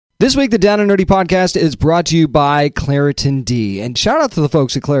This week, the Down and Nerdy podcast is brought to you by Claritin D. And shout out to the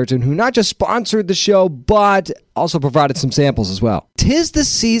folks at Claritin who not just sponsored the show, but also provided some samples as well. 'Tis the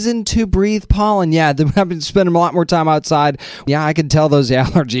season to breathe pollen. Yeah, I've been spending a lot more time outside. Yeah, I can tell those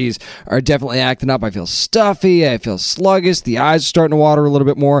allergies are definitely acting up. I feel stuffy. I feel sluggish. The eyes are starting to water a little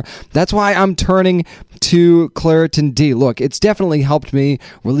bit more. That's why I'm turning to Claritin D. Look, it's definitely helped me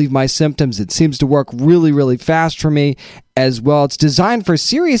relieve my symptoms. It seems to work really, really fast for me as well. It's designed for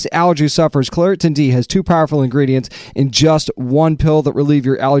serious allergy sufferers. Claritin D has two powerful ingredients in just one pill that relieve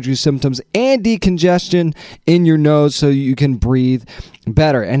your allergy symptoms and decongestion in your nose so you can breathe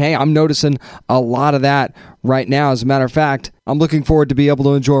better. And hey, I'm noticing a lot of that right now. As a matter of fact, I'm looking forward to be able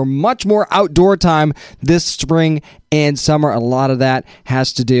to enjoy much more outdoor time this spring and summer. A lot of that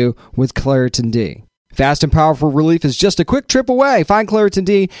has to do with Claritin D. Fast and powerful relief is just a quick trip away. Find Claritin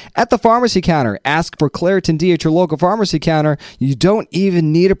D at the pharmacy counter. Ask for Claritin D at your local pharmacy counter. You don't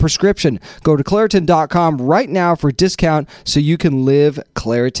even need a prescription. Go to Claritin.com right now for a discount so you can live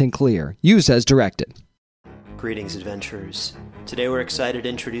Claritin Clear. Use as directed. Greetings, adventurers. Today we're excited to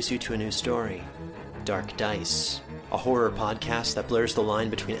introduce you to a new story, Dark Dice, a horror podcast that blurs the line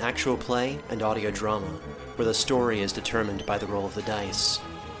between actual play and audio drama, where the story is determined by the roll of the dice.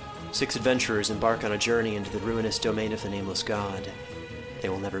 6 adventurers embark on a journey into the ruinous domain of the Nameless God. They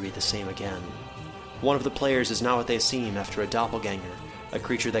will never be the same again. One of the players is not what they seem after a doppelganger, a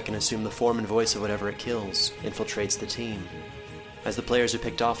creature that can assume the form and voice of whatever it kills, infiltrates the team. As the players are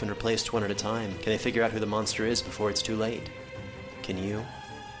picked off and replaced one at a time, can they figure out who the monster is before it's too late? Can you?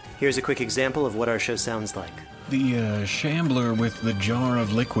 Here's a quick example of what our show sounds like. The shambler with the jar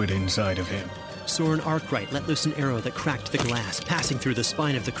of liquid inside of him. Soren Arkwright let loose an arrow that cracked the glass, passing through the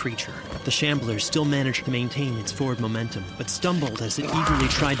spine of the creature. The shambler still managed to maintain its forward momentum, but stumbled as it eagerly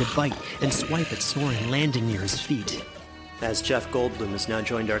tried to bite and swipe at Soren, landing near his feet. As Jeff Goldblum has now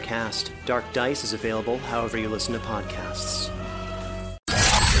joined our cast, Dark Dice is available however you listen to podcasts.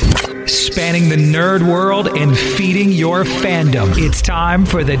 Spanning the nerd world and feeding your fandom. It's time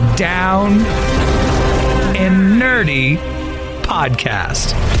for the Down and Nerdy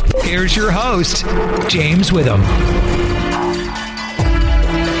podcast. Here's your host, James Witham.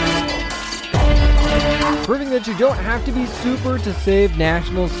 Proving that you don't have to be super to save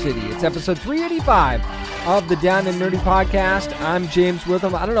National City. It's episode 385 of the Down and Nerdy podcast. I'm James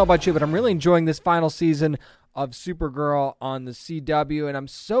Witham. I don't know about you, but I'm really enjoying this final season of Supergirl on the CW, and I'm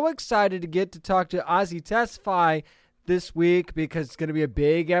so excited to get to talk to Ozzy Tesfaye this week because it's going to be a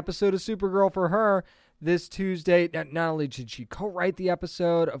big episode of Supergirl for her this Tuesday. Not only did she co-write the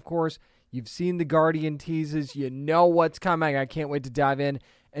episode, of course, you've seen the Guardian teases. You know what's coming. I can't wait to dive in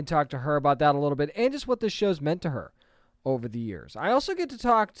and talk to her about that a little bit and just what this show's meant to her over the years. I also get to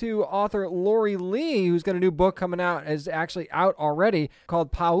talk to author Lori Lee, who's got a new book coming out, is actually out already,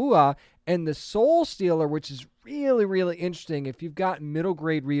 called Paua and the Soul Stealer, which is really, really interesting. If you've got middle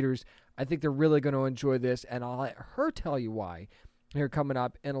grade readers, I think they're really going to enjoy this, and I'll let her tell you why here coming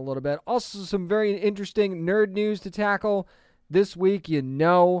up in a little bit. Also, some very interesting nerd news to tackle this week. You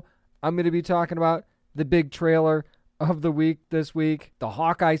know I'm going to be talking about the big trailer of the week this week, the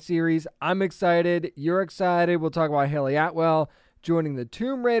Hawkeye series. I'm excited. You're excited. We'll talk about Haley Atwell joining the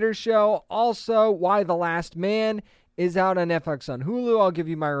Tomb Raider show. Also, why The Last Man is out on Netflix on Hulu. I'll give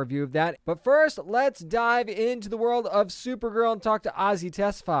you my review of that. But first, let's dive into the world of Supergirl and talk to Ozzy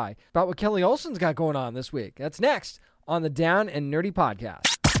Tesfaye about what Kelly Olsen's got going on this week. That's next on the Down and Nerdy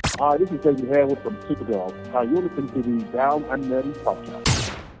podcast. Hi, this is David Harewood from Supergirl. You're listening to the Down and Nerdy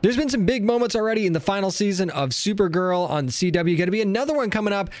podcast. There's been some big moments already in the final season of Supergirl on the CW. Going to be another one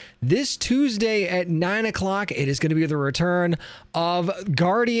coming up this Tuesday at 9 o'clock. It is going to be the return of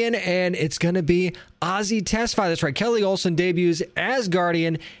Guardian, and it's going to be Ozzy Tesfaye. That's right. Kelly Olsen debuts as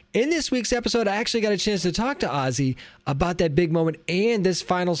Guardian. In this week's episode, I actually got a chance to talk to Ozzy about that big moment and this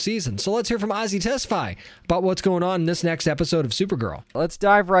final season. So let's hear from Ozzy Tesfaye about what's going on in this next episode of Supergirl. Let's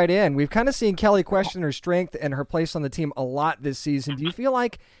dive right in. We've kind of seen Kelly question her strength and her place on the team a lot this season. Do you feel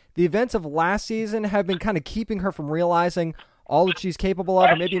like the events of last season have been kind of keeping her from realizing all that she's capable of,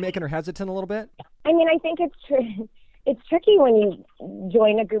 or maybe making her hesitant a little bit? I mean, I think it's true. It's tricky when you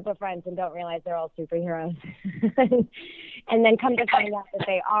join a group of friends and don't realize they're all superheroes. And then come to find out that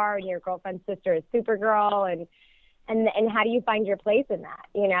they are, and your girlfriend's sister is Supergirl, and And how do you find your place in that?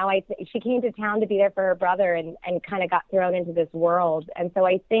 You know, she came to town to be there for her brother and kind of got thrown into this world. And so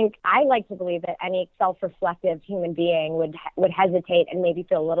I think I like to believe that any self-reflective human being would hesitate and maybe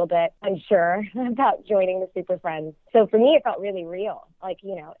feel a little bit unsure about joining the Super Friends. So for me, it felt really real. Like,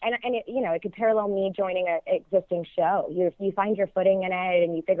 you know, and it, you know, it could parallel me joining an existing show. You find your footing in it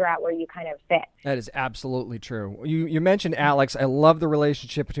and you figure out where you kind of fit. That is absolutely true. You mentioned Alex. I love the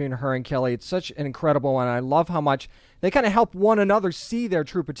relationship between her and Kelly. It's such an incredible one. I love how much they kind of help one another see their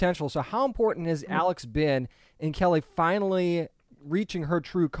true potential. So how important has Alex been in Kelly finally reaching her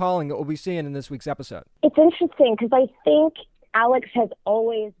true calling that we'll be seeing in this week's episode? It's interesting because I think Alex has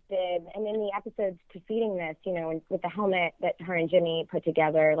always been, and in the episodes preceding this, you know, with the helmet that her and Jimmy put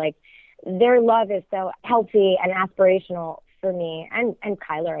together, like their love is so healthy and aspirational for me and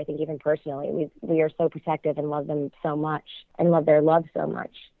Kyler. I think even personally, we are so protective and love them so much and love their love so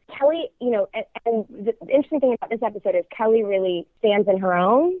much. Kelly, you know, and the interesting thing about this episode is Kelly really stands in her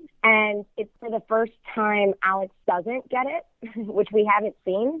own, and it's for the first time Alex doesn't get it, which we haven't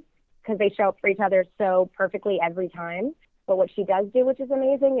seen because they show up for each other so perfectly every time. But what she does do, which is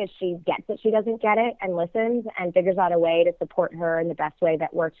amazing, is she gets that she doesn't get it and listens and figures out a way to support her in the best way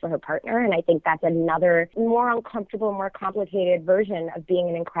that works for her partner. And I think that's another more uncomfortable, more complicated version of being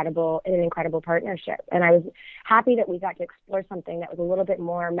in an incredible partnership. And I was happy that we got to explore something that was a little bit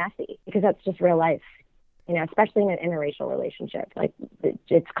more messy because that's just real life. You know, especially in an interracial relationship, like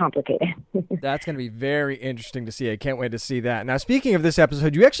it's complicated. That's going to be very interesting to see. I can't wait to see that. Now, speaking of this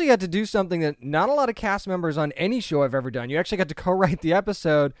episode, you actually got to do something that not a lot of cast members on any show have ever done. You actually got to co-write the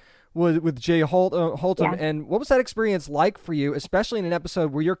episode with Jay Holton. Yeah. And what was that experience like for you, especially in an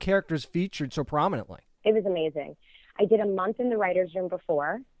episode where your character's featured so prominently? It was amazing. I did a month in the writer's room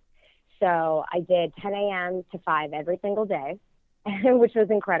before. So I did 10 a.m. to 5 every single day, which was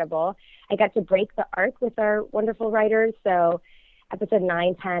incredible. I got to break the arc with our wonderful writers. So episode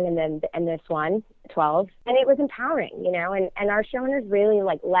 9, 10, and this one, 12. And it was empowering, you know, and our showrunners really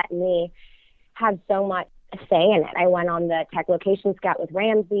let me have so much say in it. I went on the tech location scout with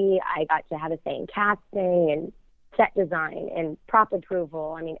Ramsey. I got to have a say in casting and set design and prop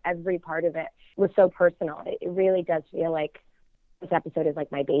approval. I mean, every part of it was so personal. It really does feel like this episode is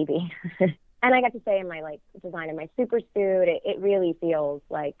like my baby. And I got to say in my design of my super suit, it really feels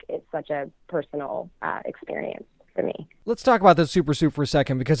like it's such a personal experience for me. Let's talk about the super suit for a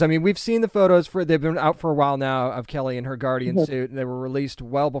second, because I mean, we've seen the photos they've been out for a while now of Kelly in her Guardian suit, and they were released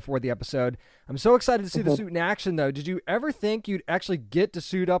well before the episode. I'm so excited to see the suit in action, though. Did you ever think you'd actually get to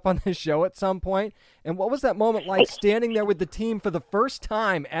suit up on this show at some point? And what was that moment like standing there with the team for the first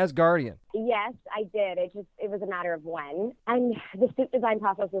time as Guardian? Yes, I did. It was a matter of when. And the suit design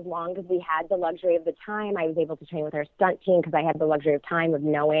process was long because we had the luxury of the time. I was able to train with our stunt team because I had the luxury of time of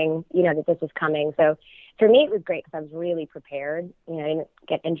knowing, you know, that this was coming. So for me, it was great because I was really prepared. You know, I didn't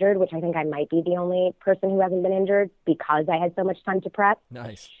get injured, which I think I might be the only person who hasn't been injured because I had so much time to prep.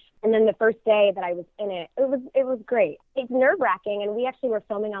 Nice. And then the first day that I was in it was great. It's nerve-wracking, and we actually were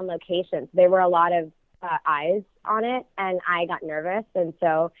filming on location. There were a lot of eyes on it, and I got nervous. And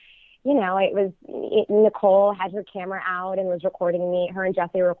so, you know, Nicole had her camera out and was recording me. Her and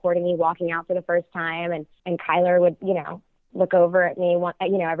Jesse were recording me walking out for the first time, and Kyler would, you know, look over at me,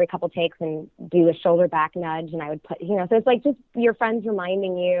 you know, every couple takes and do a shoulder back nudge, and I would put, you know, so it's like just your friends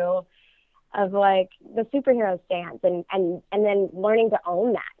reminding you of like the superhero stance and then learning to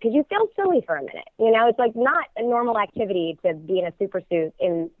own that because you feel silly for a minute. You know, it's like not a normal activity to be in a super suit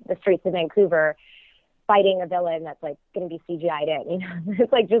in the streets of Vancouver fighting a villain that's like going to be CGI'd in. You know,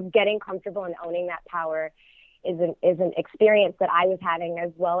 it's like just getting comfortable and owning that power is an experience that I was having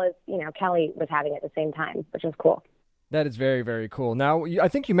as well as, you know, Kelly was having at the same time, which was cool. That is very, very cool. Now, I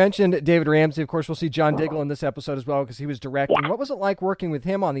think you mentioned David Ramsey. Of course, we'll see John Diggle in this episode as well because he was directing. Yeah. What was it like working with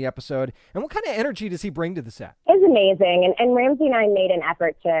him on the episode, and what kind of energy does he bring to the set? It was amazing, and Ramsey and I made an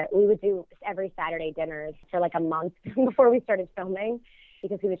effort we would do every Saturday dinners for like a month before we started filming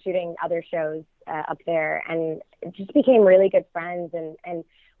because he was shooting other shows up there, and just became really good friends, and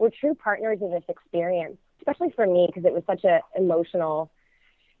we're true partners in this experience, especially for me because it was such an emotional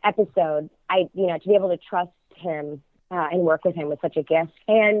episode. You know, to be able to trust him and work with him was such a gift.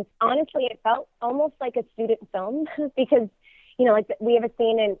 And honestly, it felt almost like a student film because, you know, like we have a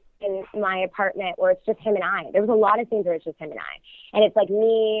scene in my apartment where it's just him and I. There was a lot of scenes where it's just him and I. And it's like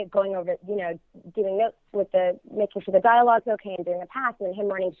me going over, you know, doing notes making sure the dialogue's okay and doing a pass, and then him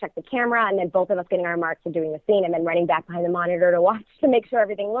running to check the camera, and then both of us getting our marks and doing the scene, and then running back behind the monitor to watch to make sure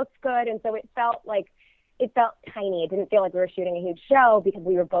everything looks good. And so it felt tiny. It didn't feel like we were shooting a huge show because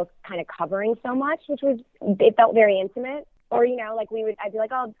we were both kind of covering so much, it felt very intimate. Or, like I'd be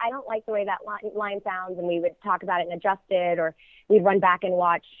like, oh, I don't like the way that line sounds, and we would talk about it and adjust it, or we'd run back and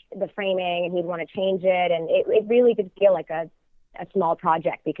watch the framing, and he'd want to change it, and it really did feel like a small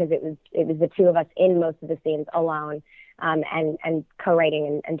project because it was the two of us in most of the scenes alone, and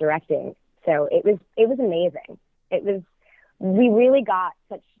co-writing and directing. So it was amazing. We really got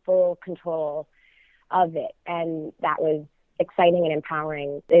such full control of it, and that was exciting and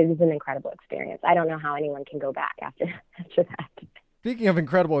empowering. It was an incredible experience. I don't know how anyone can go back after that. Speaking of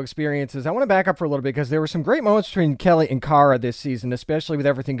incredible experiences, I want to back up for a little bit because there were some great moments between Kelly and Cara this season, especially with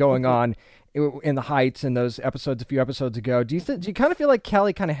everything going on in the Heights and those episodes a few episodes ago. Do you kind of feel like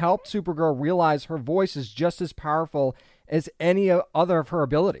Kelly kind of helped Supergirl realize her voice is just as powerful as any other of her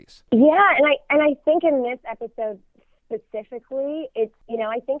abilities? Yeah, and I think in this episode specifically, it's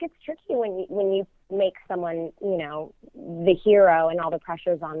I think it's tricky when you make someone the hero and all the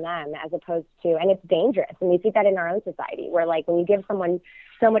pressures on them, as opposed to, and it's dangerous, and we see that in our own society where, like, when you give someone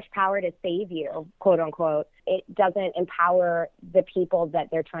so much power to save you, quote unquote, it doesn't empower the people that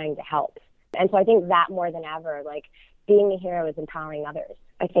they're trying to help. And so I think that more than ever, like, being the hero is empowering others,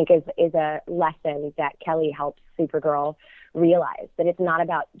 I think is a lesson that Kelly helps Supergirl realize, that it's not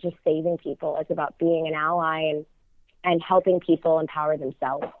about just saving people, it's about being an ally and helping people empower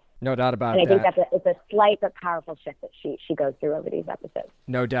themselves. No doubt about that. And I think it's a slight but powerful shift that she goes through over these episodes.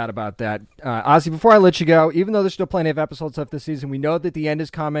 No doubt about that. Ozzy, before I let you go, even though there's still plenty of episodes left this season, we know that the end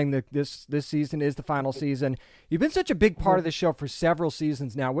is coming. This season is the final season. You've been such a big part of the show for several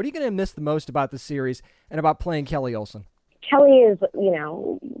seasons now. What are you going to miss the most about the series and about playing Kelly Olsen? Kelly is,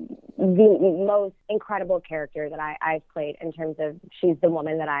 the most incredible character that I've played, in terms of, she's the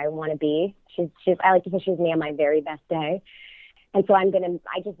woman that I want to be. I like to say she's me on my very best day. And so I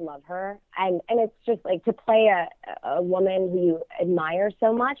just love her. And it's just like, to play a woman who you admire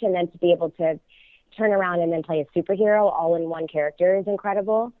so much, and then to be able to turn around and then play a superhero all in one character is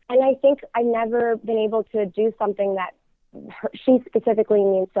incredible. And I think I've never been able to do something that she specifically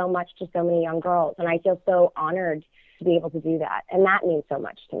means so much to so many young girls. And I feel so honored to be able to do that. And that means so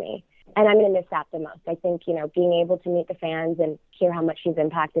much to me. And I'm going to miss that the most. I think, being able to meet the fans and hear how much she's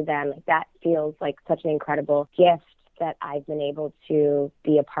impacted them, like, that feels like such an incredible gift that I've been able to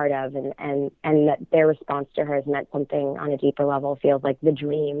be a part of, and that their response to her has meant something on a deeper level, feels like the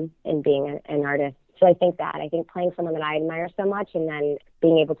dream in being an artist. So I think playing someone that I admire so much, and then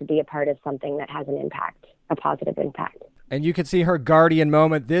being able to be a part of something that has an impact, a positive impact. And you can see her Guardian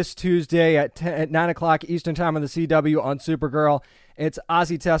moment this Tuesday at 9 o'clock Eastern Time on the CW on Supergirl. It's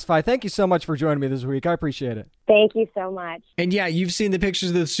Ozzy Tesfaye. Thank you so much for joining me this week. I appreciate it. Thank you so much. And yeah, you've seen the pictures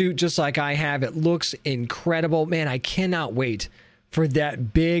of the suit just like I have. It looks incredible. Man, I cannot wait for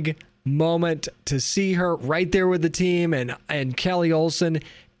that big moment to see her right there with the team and Kelly Olsen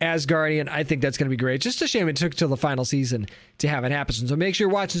as Guardian. I think that's going to be great. Just a shame it took till the final season to have it happen. So make sure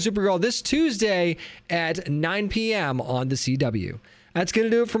you're watching Supergirl this Tuesday at 9 p.m. on the CW. That's going to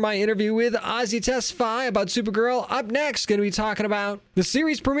do it for my interview with Ozzy Tesfaye about Supergirl. Up next, going to be talking about the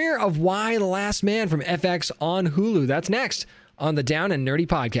series premiere of Y: The Last Man from FX on Hulu. That's next on the Down and Nerdy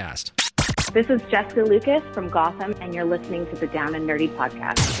podcast. This is Jessica Lucas from Gotham, and you're listening to the Down and Nerdy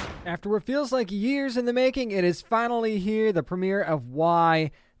podcast. After what feels like years in the making, it is finally here, the premiere of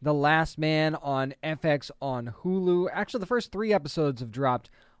Y: The Last Man on FX on Hulu. Actually, the first 3 episodes have dropped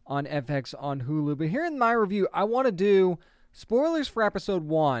on FX on Hulu. But here in my review, I want to do spoilers for episode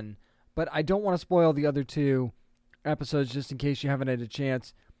 1, but I don't want to spoil the other 2 episodes just in case you haven't had a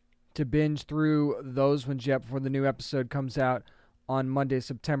chance to binge through those ones yet before the new episode comes out on Monday,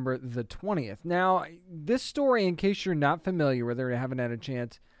 September the 20th. Now, this story, in case you're not familiar with it or haven't had a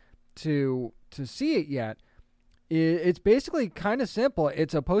chance to see it yet, it's basically kind of simple.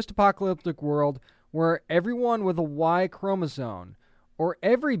 It's a post-apocalyptic world where everyone with a Y chromosome, or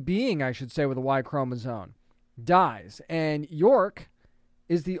every being, I should say, with a Y chromosome, dies. And York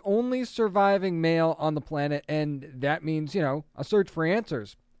is the only surviving male on the planet, and that means, a search for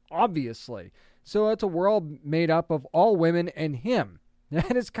answers, obviously. So it's a world made up of all women and him.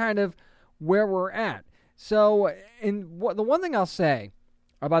 That is kind of where we're at. So, the one thing I'll say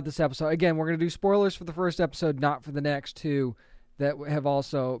about this episode, again, we're going to do spoilers for the first episode, not for the next 2 that have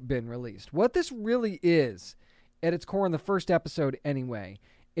also been released. What this really is, at its core in the first episode anyway,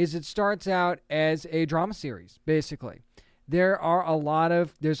 is it starts out as a drama series, basically. There's a lot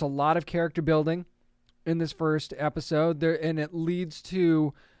of character building in this first episode, and it leads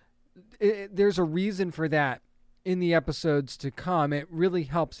to, there's a reason for that in the episodes to come. It really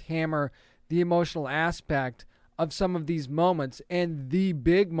helps hammer the emotional aspect of some of these moments, and the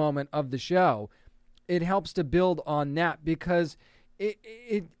big moment of the show, it helps to build on that, because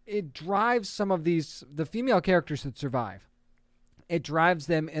it drives some of the female characters that survive It drives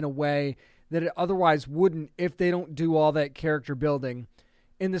them in a way that it otherwise wouldn't if they don't do all that character building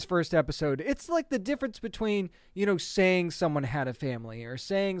in this first episode. It's like the difference between, saying someone had a family or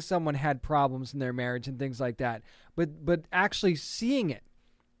saying someone had problems in their marriage and things like that, but actually seeing it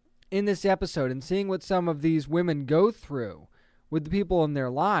in this episode and seeing what some of these women go through with the people in their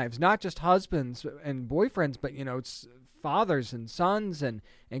lives, not just husbands and boyfriends, but, it's fathers and sons and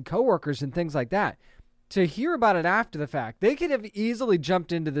coworkers and things like that. To hear about it after the fact, they could have easily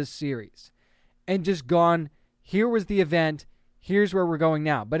jumped into this series and just gone, here was the event, here's where we're going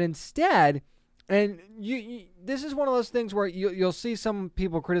now. But instead, and this is one of those things where you'll see some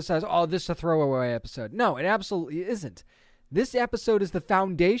people criticize, oh, this is a throwaway episode. No, it absolutely isn't. This episode is the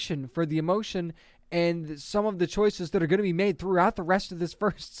foundation for the emotion and some of the choices that are going to be made throughout the rest of this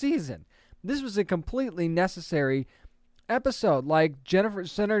first season. This was a completely necessary episode, like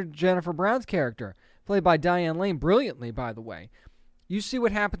Senator Jennifer Brown's character, played by Diane Lane, brilliantly, by the way. You see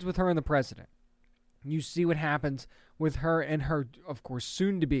what happens with her and the president. You see what happens with her and her, of course,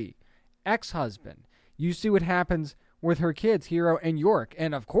 soon-to-be ex-husband. You see what happens with her kids, Hero and York.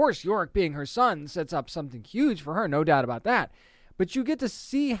 And, of course, York being her son sets up something huge for her, no doubt about that. But you get to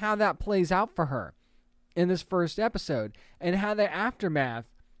see how that plays out for her in this first episode and how the aftermath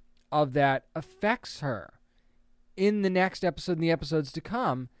of that affects her in the next episode and the episodes to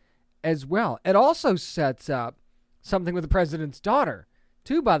come as well. It also sets up something with the president's daughter,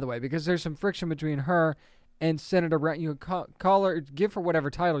 too, by the way, because there's some friction between her and Senator Brown. You call her, give her whatever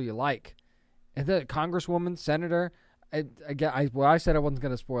title you like. And the Congresswoman, Senator. I said I wasn't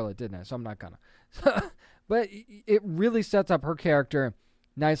going to spoil it, didn't I? So I'm not going to. But it really sets up her character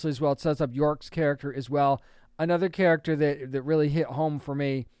nicely as well. It sets up York's character as well. Another character that really hit home for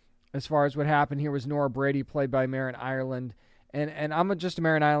me as far as what happened here was Nora Brady, played by Marin Ireland. And I'm just a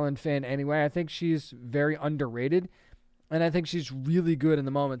Marin Ireland fan anyway. I think she's very underrated. And I think she's really good in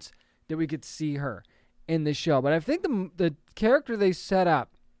the moments that we could see her in this show. But I think the character they set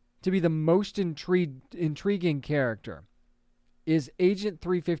up to be the most intriguing character is Agent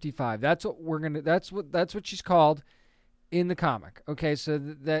 355. That's what she's called in the comic. Okay, so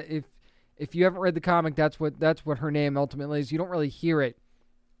that if you haven't read the comic, that's what her name ultimately is. You don't really hear it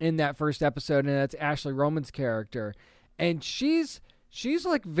in that first episode, and that's Ashley Roman's character. And she's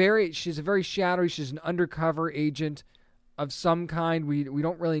a very shadowy, she's an undercover agent of some kind. We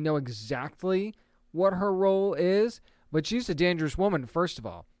don't really know exactly what her role is, but she's a dangerous woman, first of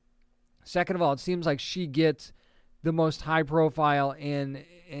all. Second of all, it seems like she gets the most high profile and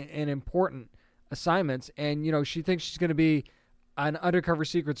important assignments, and she thinks she's going to be an undercover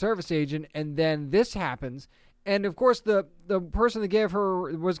Secret Service agent, and then this happens. And of course, the person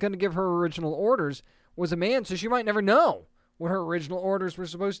that was going to give her original orders was a man, so she might never know what her original orders were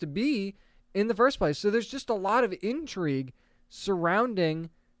supposed to be in the first place. So there's just a lot of intrigue surrounding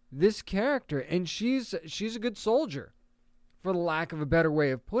this character, and she's a good soldier, for the lack of a better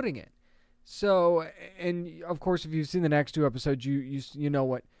way of putting it. So, and of course, if you've seen the next two episodes, you know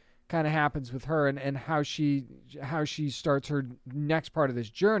what kind of happens with her and how she starts her next part of this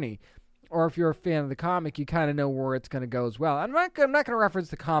journey. Or if you're a fan of the comic, you kind of know where it's going to go as well. I'm not going to reference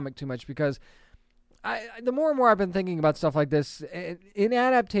the comic too much because the more and more I've been thinking about stuff like this, in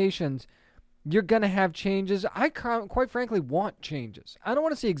adaptations, you're going to have changes. I quite frankly want changes. I don't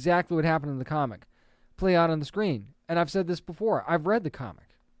want to see exactly what happened in the comic play out on the screen. And I've said this before. I've read the comic.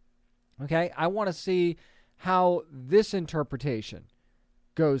 Okay? I want to see how this interpretation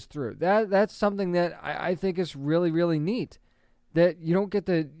goes through. That's something that I think is really, really neat. That you don't get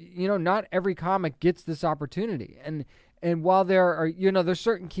not every comic gets this opportunity. And while there are, there's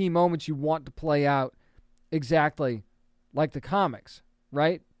certain key moments you want to play out exactly like the comics,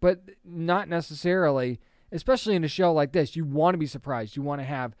 right? But not necessarily, especially in a show like this. You want to be surprised. You want to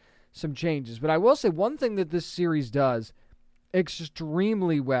have some changes. But I will say one thing that this series does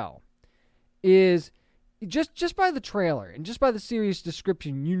extremely well is just by the trailer and just by the series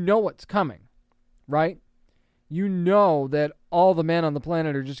description, you know what's coming, right? You know that all the men on the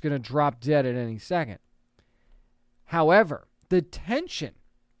planet are just going to drop dead at any second. However, the tension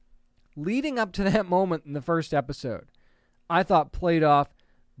leading up to that moment in the first episode, I thought played off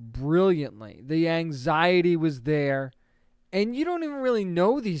brilliantly. The anxiety was there, and you don't even really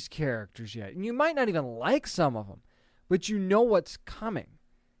know these characters yet. And you might not even like some of them, but you know what's coming.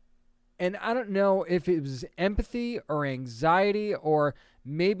 And I don't know if it was empathy or anxiety, or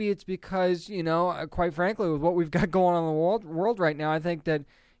maybe it's because, quite frankly, with what we've got going on in the world right now, I think that,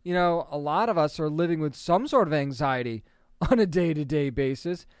 a lot of us are living with some sort of anxiety on a day-to-day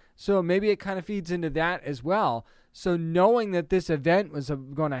basis. So maybe it kind of feeds into that as well. So knowing that this event was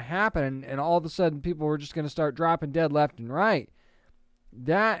going to happen and all of a sudden people were just going to start dropping dead left and right,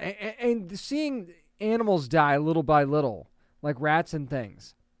 That and seeing animals die little by little, like rats and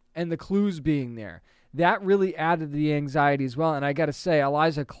things, and the clues being there, that really added to the anxiety as well. And I got to say,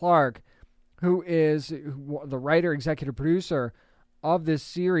 Eliza Clark, who is the writer, executive producer of this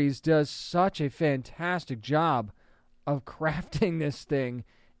series, does such a fantastic job of crafting this thing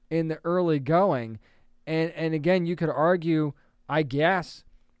in the early going. And again, you could argue, I guess,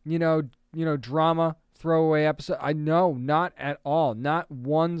 drama, throwaway episode. I know, not at all, not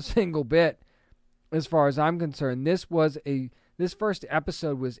one single bit, as far as I'm concerned. This first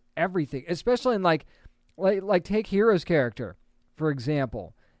episode was everything, especially in like take Hero's character, for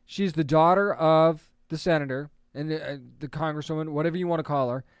example. She's the daughter of the senator and the congresswoman, whatever you want to call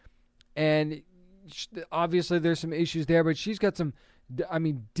her. And obviously there's some issues there, but she's got some,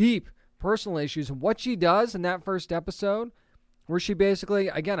 deep personal issues. And what she does in that first episode, where she basically,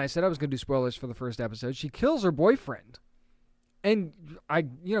 again, I said I was going to do spoilers for the first episode, she kills her boyfriend. And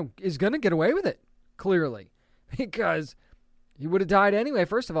is going to get away with it, clearly, because he would have died anyway,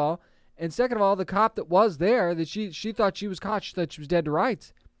 first of all. And second of all, the cop that was there, that she thought she was caught, she thought she was dead to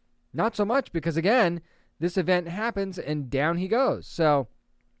rights. Not so much, because again, this event happens and down he goes. So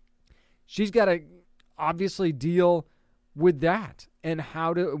she's got to obviously deal with that, and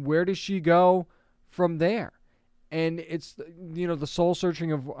where does she go from there? And it's, the soul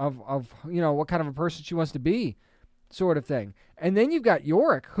searching of what kind of a person she wants to be, sort of thing. And then you've got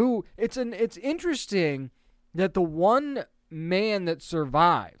Yorick, who it's interesting that the one man that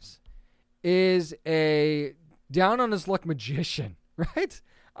survives is a down on his luck magician, right?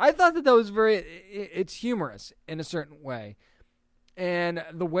 I thought that was it's humorous in a certain way. And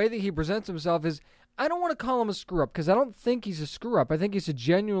the way that he presents himself is, I don't want to call him a screw-up, because I don't think he's a screw-up. I think he's a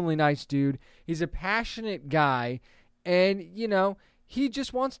genuinely nice dude. He's a passionate guy, and, he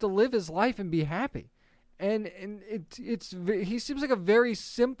just wants to live his life and be happy. And he seems like a very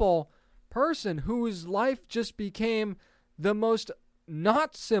simple person whose life just became the most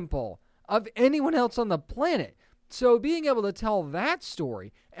not simple of anyone else on the planet. So being able to tell that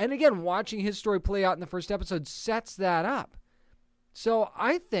story, and again, watching his story play out in the first episode, sets that up. So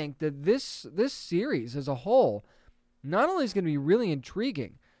I think that this series as a whole not only is going to be really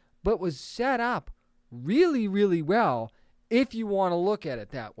intriguing, but was set up really, really well, if you want to look at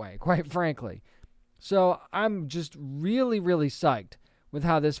it that way, quite frankly. So I'm just really, really psyched with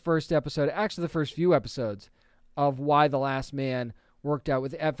how this first episode, actually the first few episodes of Y: The Last Man, worked out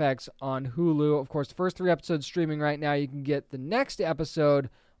with FX on Hulu. Of course, the first 3 episodes streaming right now. You can get the next episode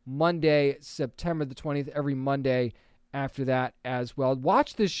Monday, September the 20th, every Monday after that as well.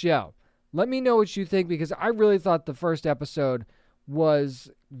 Watch this show. Let me know what you think, because I really thought the first episode was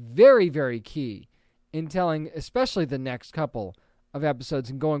very, very key in telling, especially the next couple of episodes.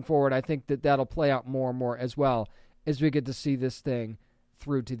 And going forward, I think that that'll play out more and more as well as we get to see this thing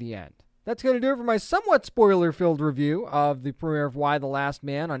through to the end. That's going to do it for my somewhat spoiler-filled review of the premiere of Y: The Last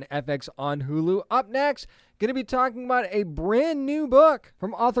Man on FX on Hulu. Up next, going to be talking about a brand new book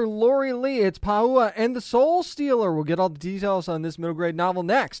from author Lori Lee. It's Paua and the Soul Stealer. We'll get all the details on this middle grade novel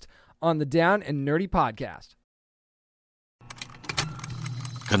next on the Down and Nerdy Podcast.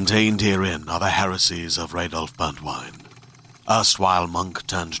 Contained herein are the heresies of Radolf Burntwine, erstwhile monk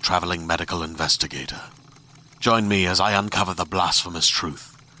turned traveling medical investigator. Join me as I uncover the blasphemous truth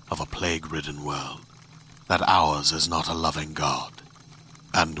of a plague-ridden world, that ours is not a loving God,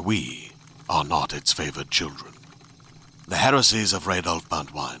 and we are not its favored children. The Heresies of Radolf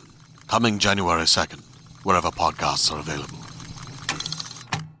Burntwine, coming January 2nd, wherever podcasts are available.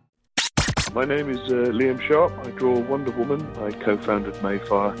 My name is Liam Sharp. I draw Wonder Woman. I co-founded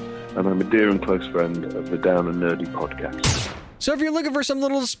Mayfire, and I'm a dear and close friend of the Down and Nerdy Podcast. So if you're looking for some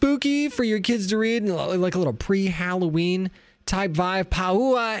little spooky for your kids to read, like a little pre-Halloween type vibe,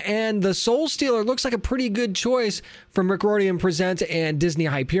 Paua and the Soul Stealer looks like a pretty good choice from Rick Riordan Presents and Disney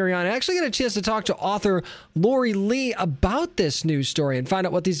Hyperion. I actually got a chance to talk to author Lori Lee about this news story and find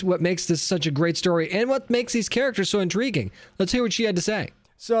out what makes this such a great story and what makes these characters so intriguing. Let's hear what she had to say.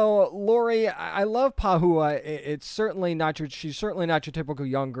 So, Lori, I love Paua. She's certainly not your typical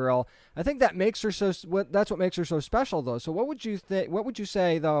young girl. I think that makes her that's what makes her so special, though. So, what would you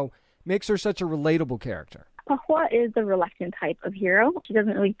say, though, makes her such a relatable character? Paua is the reluctant type of hero. She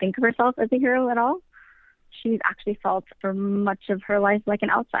doesn't really think of herself as a hero at all. She's actually felt for much of her life like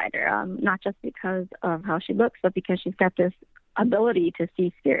an outsider, not just because of how she looks, but because she's got this ability to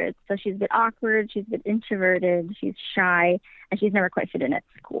see spirits. So she's a bit awkward, she's a bit introverted, she's shy, and she's never quite fit in at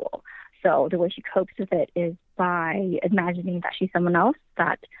school. So the way she copes with it is by imagining that she's someone else,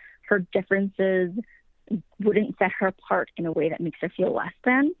 that her differences wouldn't set her apart in a way that makes her feel less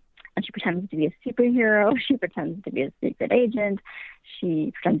than. And she pretends to be a superhero. She pretends to be a secret agent.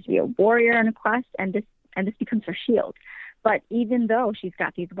 She pretends to be a warrior on a quest, and this becomes her shield. But even though she's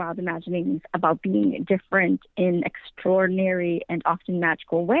got these wild imaginings about being different in extraordinary and often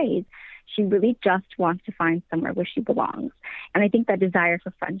magical ways, she really just wants to find somewhere where she belongs. And I think that desire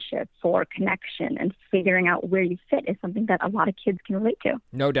for friendship, for connection, and figuring out where you fit is something that a lot of kids can relate to.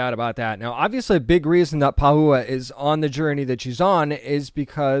 No doubt about that. Now, obviously, a big reason that Pahua is on the journey that she's on is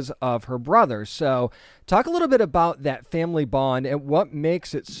because of her brother. So talk a little bit about that family bond and what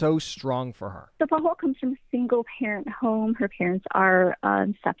makes it so strong for her. So Pahua comes from a single-parent home. Her parents are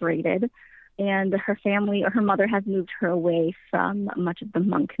separated. And her family, or her mother, has moved her away from much of the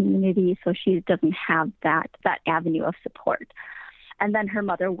Hmong community, so she doesn't have that avenue of support. And then her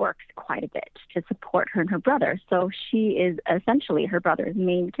mother works quite a bit to support her and her brother, so she is essentially her brother's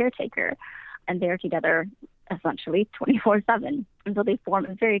main caretaker, and they're together essentially 24/7. And so they form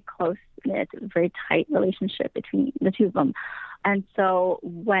a very close-knit, very tight relationship between the two of them. And so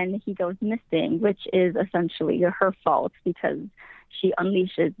when he goes missing, which is essentially her fault because she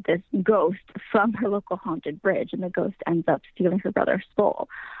unleashes this ghost from her local haunted bridge, and the ghost ends up stealing her brother's soul.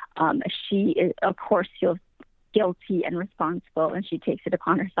 She, of course, feels guilty and responsible, and she takes it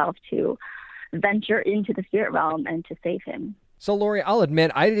upon herself to venture into the spirit realm and to save him. So, Lori, I'll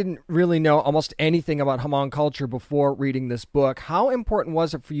admit I didn't really know almost anything about Hmong culture before reading this book. How important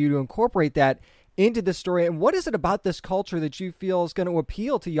was it for you to incorporate that into the story, and what is it about this culture that you feel is going to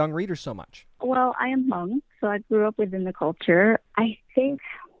appeal to young readers so much? Well, I am Hmong, so I grew up within the culture. I think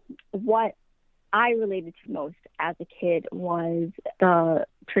what I related to most as a kid was the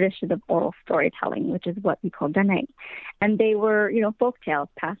tradition of oral storytelling, which is what we call danai. And they were, folk tales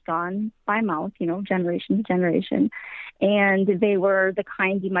passed on by mouth, generation to generation. And they were the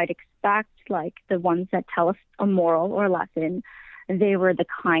kind you might expect, like the ones that tell us a moral or lesson. They were the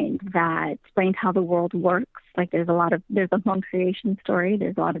kind that explained how the world works. Like there's a Hmong creation story.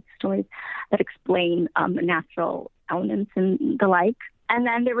 There's a lot of stories that explain natural elements and the like. And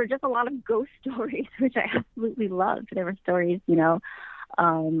then there were just a lot of ghost stories, which I absolutely loved. There were stories,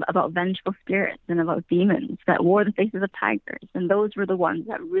 about vengeful spirits and about demons that wore the faces of tigers. And those were the ones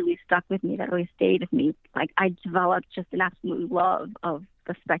that really stuck with me, that really stayed with me. Like I developed just an absolute love of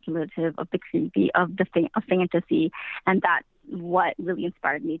the speculative, of the creepy, of fantasy. And that's what really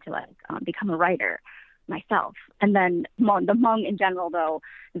inspired me to become a writer myself. And then the Hmong in general, though,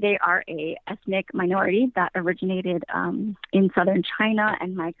 they are a ethnic minority that originated in southern China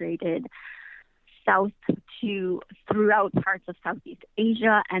and migrated south to throughout parts of Southeast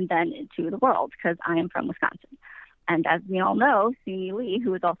Asia and then into the world, because I am from Wisconsin. And as we all know, Suni Lee,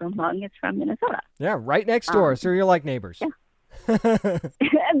 who is also Hmong, is from Minnesota. Yeah, right next door. So you're like neighbors. Yeah.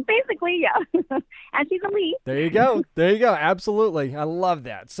 Basically, yeah. And she's a Lee. There you go. There you go. Absolutely. I love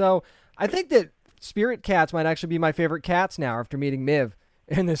that. So I think that Spirit Cats might actually be my favorite cats now after meeting Miv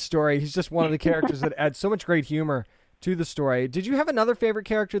in this story. He's just one of the characters that adds so much great humor to the story. Did you have another favorite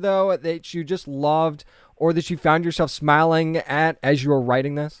character, though, that you just loved or that you found yourself smiling at as you were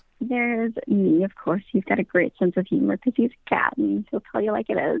writing this? There's me, of course. He's got a great sense of humor because he's a cat, and he'll tell you like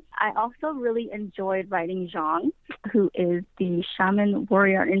it is. I also really enjoyed writing Zhang, who is the shaman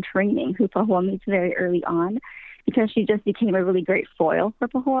warrior in training who Pahua meets very early on, because she just became a really great foil for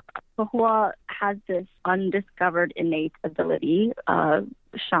Pahua. Pahua has this undiscovered innate ability,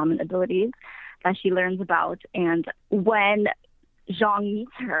 shaman abilities, that she learns about. And when Zhang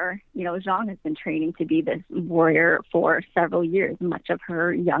meets her, Zhang has been training to be this warrior for several years, much of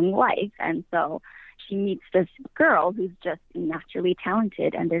her young life. And so she meets this girl who's just naturally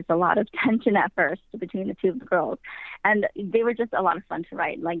talented, and there's a lot of tension at first between the two of the girls. And they were just a lot of fun to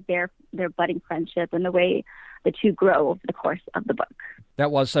write, like their budding friendship and the way the two grow over the course of the book.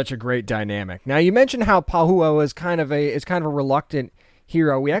 That was such a great dynamic. Now, you mentioned how Pahua is kind of a reluctant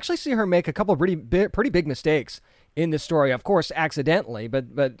hero. We actually see her make a couple of pretty big mistakes in the story, of course, accidentally,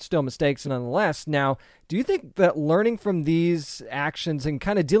 but still mistakes nonetheless. Now, do you think that learning from these actions and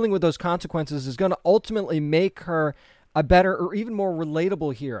kind of dealing with those consequences is going to ultimately make her a better or even more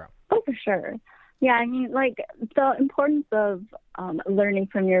relatable hero? Oh, for sure. Yeah, I mean, like the importance of learning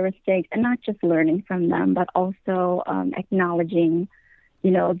from your mistakes, and not just learning from them, but also acknowledging,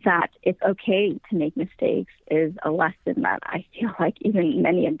 that it's okay to make mistakes is a lesson that I feel like even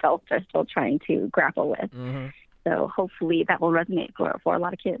many adults are still trying to grapple with. Mm-hmm. So hopefully that will resonate for a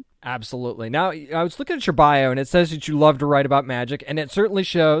lot of kids. Absolutely. Now, I was looking at your bio, and it says that you love to write about magic, and it certainly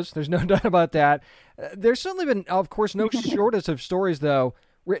shows. There's no doubt about that. There's certainly been, of course, no shortage of stories, though,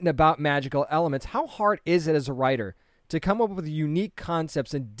 written about magical elements. How hard is it as a writer to come up with unique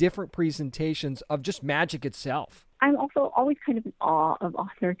concepts and different presentations of just magic itself? I'm also always kind of in awe of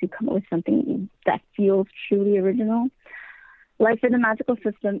authors who come up with something that feels truly original. Like for the magical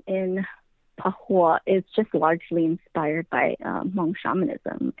system in Pahua, it's just largely inspired by Hmong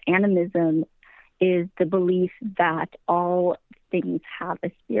shamanism. Animism is the belief that all things have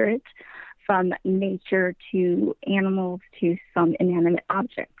a spirit, from nature to animals to some inanimate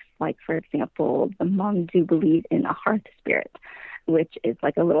objects. Like, for example, the Hmong do believe in a hearth spirit, which is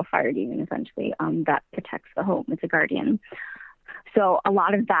like a little fire demon, essentially, that protects the home. It's a guardian. So a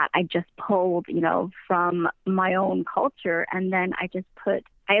lot of that I just pulled, from my own culture, and then I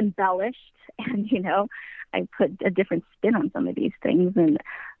embellished and, I put a different spin on some of these things. And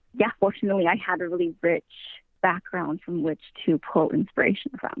yeah, fortunately, I had a really rich background from which to pull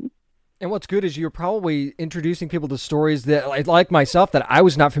inspiration from. And what's good is you're probably introducing people to stories that, like myself, that I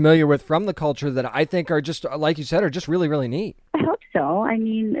was not familiar with from the culture that I think are just, like you said, are just really, really neat. I hope so. I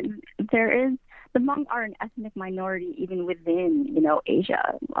mean, the Hmong are an ethnic minority even within,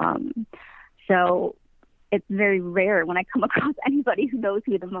 Asia. So it's very rare when I come across anybody who knows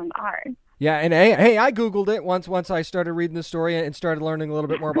who the Hmong are. Yeah, and hey, I Googled it once I started reading the story and started learning a little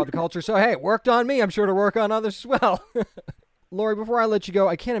bit more about the culture. So, hey, it worked on me. I'm sure to work on others as well. Lori, before I let you go,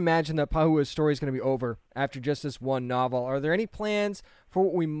 I can't imagine that Pahua's story is going to be over after just this one novel. Are there any plans for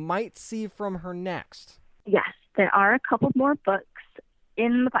what we might see from her next? Yes, there are a couple more books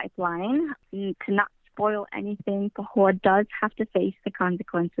in the pipeline. To not spoil anything, Pahua does have to face the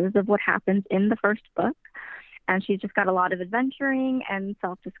consequences of what happens in the first book. And she's just got a lot of adventuring and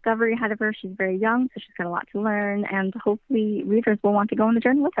self-discovery ahead of her. She's very young, so she's got a lot to learn, and hopefully readers will want to go on the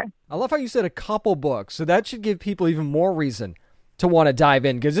journey with her. I love how you said a couple books, so that should give people even more reason to want to dive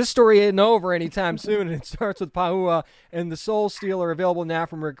in, because this story isn't over anytime soon, and it starts with Pahua and the Soul Stealer, available now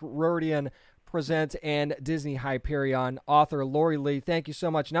from Rickerodeon Presents and Disney Hyperion. Author Lori Lee, thank you so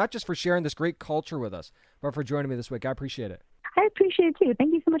much, not just for sharing this great culture with us, but for joining me this week. I appreciate it. I appreciate it, too.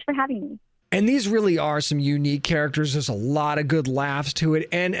 Thank you so much for having me. And these really are some unique characters. There's a lot of good laughs to it.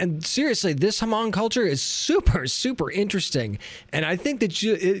 And seriously, this Hmong culture is super, super interesting. And I think that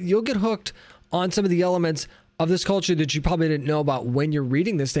you'll get hooked on some of the elements of this culture that you probably didn't know about when you're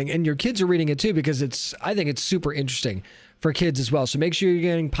reading this thing. And your kids are reading it too, because I think it's super interesting for kids as well. So make sure you're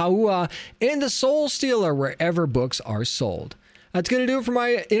getting Pahua and the Soul Stealer wherever books are sold. That's going to do it for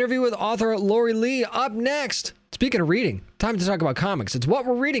my interview with author Lori Lee. Up next, speaking of reading, time to talk about comics. It's what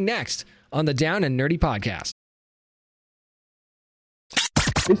we're reading next on the Down and Nerdy Podcast.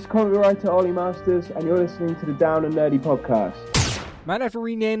 This is comic writer Ollie Masters, and you're listening to the Down and Nerdy Podcast. Might have to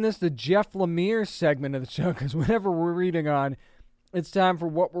rename this the Jeff Lemire segment of the show, because whenever we're reading on, it's time for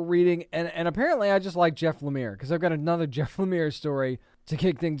what we're reading. And apparently I just like Jeff Lemire, because I've got another Jeff Lemire story to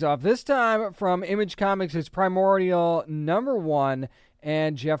kick things off. This time from Image Comics, it's Primordial #1,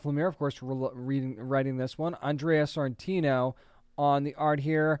 and Jeff Lemire, of course, writing this one. Andrea Sorrentino on the art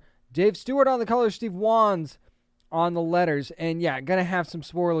here. Dave Stewart on the colors, Steve Wands on the letters. And yeah, going to have some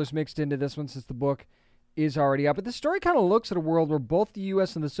spoilers mixed into this one since the book is already up. But the story kind of looks at a world where both the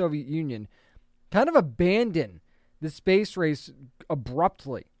U.S. and the Soviet Union kind of abandon the space race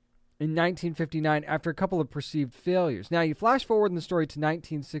abruptly in 1959 after a couple of perceived failures. Now, you flash forward in the story to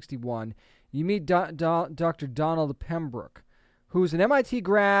 1961. You meet Dr. Donald Pembroke, who's an MIT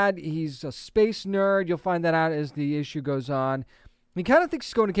grad. He's a space nerd. You'll find that out as the issue goes on. He kind of thinks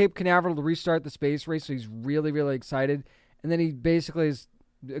he's going to Cape Canaveral to restart the space race, so he's really, really excited. And then he basically is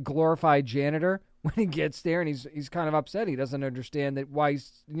a glorified janitor when he gets there, and he's kind of upset. He doesn't understand that why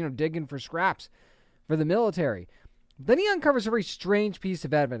he's digging for scraps for the military. Then he uncovers a very strange piece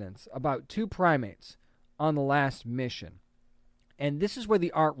of evidence about 2 primates on the last mission. And this is where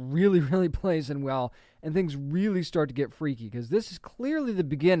the art really, really plays in well, and things really start to get freaky, because this is clearly the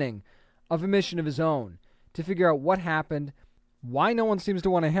beginning of a mission of his own to figure out what happened, why no one seems to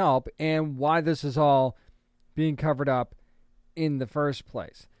want to help, and why this is all being covered up in the first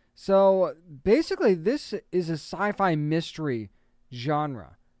place. So basically, this is a sci-fi mystery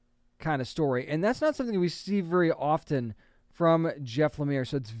genre kind of story, and that's not something we see very often from Jeff Lemire,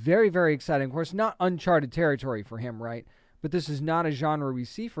 so it's very, very exciting. Of course, not uncharted territory for him, right? But this is not a genre we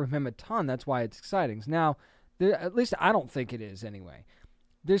see from him a ton. That's why it's exciting. Now, at least I don't think it is anyway.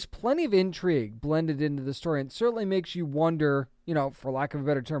 There's plenty of intrigue blended into the story, and it certainly makes you wonder, for lack of a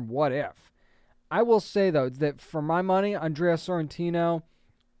better term, what if? I will say, though, that for my money, Andrea Sorrentino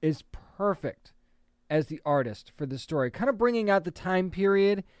is perfect as the artist for this story, kind of bringing out the time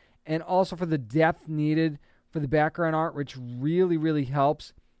period and also for the depth needed for the background art, which really, really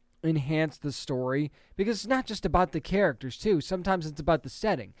helps enhance the story, because it's not just about the characters, too. Sometimes it's about the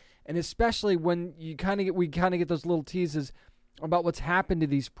setting, and especially when we kind of get those little teases about what's happened to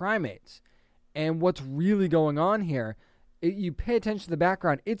these primates. and what's really going on here, you pay attention to the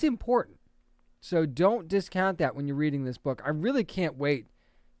background. It's important. So don't discount that when you're reading this book. I really can't wait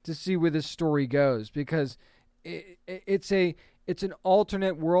to see where this story goes, because it's an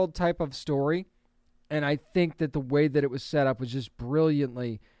alternate world type of story, and I think that the way that it was set up was just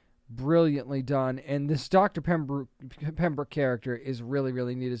brilliantly done. And this Dr. Pembroke character is really,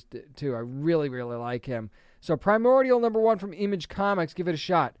 really neat too. I really, really like him. So Primordial #1 from Image Comics. Give it a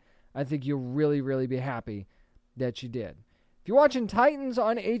shot. I think you'll really, really be happy that you did. If you're watching Titans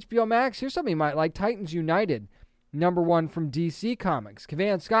on HBO Max, here's something you might like. Titans United, #1 from DC Comics.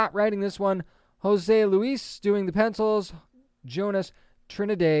 Cavan Scott writing this one. Jose Luis doing the pencils. Jonas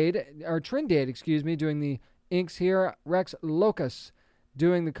Trindade, doing the inks here. Rex Locus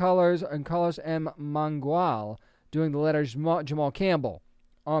doing the colors, and Carlos M. Mangual doing the letters. Jamal Campbell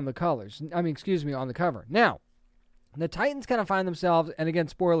on the colors. on the cover. Now, the Titans kind of find themselves, and again,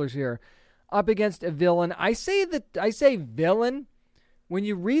 spoilers here, up against a villain. I say villain. When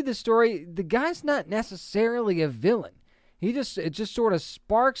you read the story, the guy's not necessarily a villain. It just sort of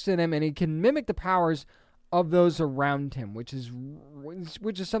sparks in him, and he can mimic the powers of those around him, which is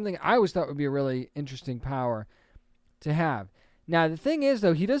something I always thought would be a really interesting power to have. Now, the thing is,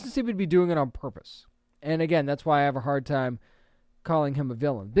 though, he doesn't seem to be doing it on purpose. And again, that's why I have a hard time calling him a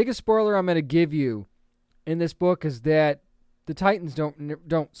villain. Biggest spoiler I'm going to give you in this book is that the Titans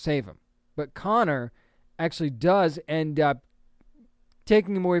don't save him. But Connor actually does end up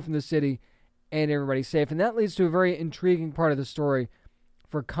taking him away from the city, and everybody's safe. And that leads to a very intriguing part of the story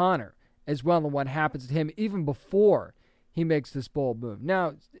for Connor as well, and what happens to him even before he makes this bold move.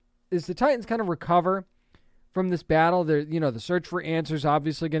 Now, as the Titans kind of recover from this battle, the search for answers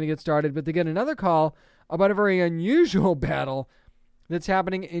obviously going to get started, but they get another call about a very unusual battle that's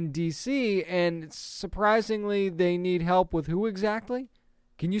happening in D.C., and surprisingly, they need help with who exactly?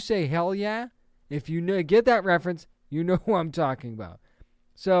 Can you say hell yeah? If you get that reference, you know who I'm talking about.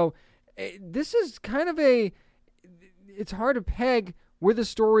 So this is kind of it's hard to peg where the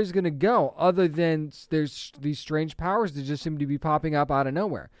story is going to go, other than there's these strange powers that just seem to be popping up out of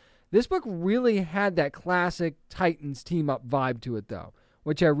nowhere. This book really had that classic Titans team-up vibe to it, though,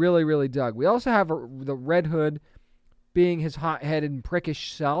 which I really, really dug. We also have the Red Hood being his hot-headed and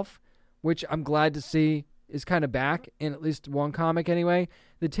prickish self, which I'm glad to see is kind of back in at least one comic anyway.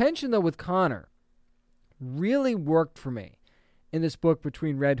 The tension, though, with Connor really worked for me in this book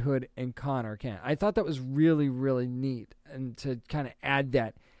between Red Hood and Connor Kent. I thought that was really, really neat, and to kind of add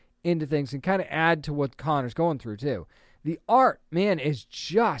that into things and kind of add to what Connor's going through, too. The art, man, is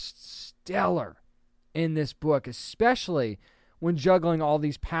just stellar in this book, especially when juggling all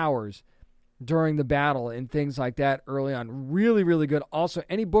these powers during the battle and things like that early on. Really, really good. Also,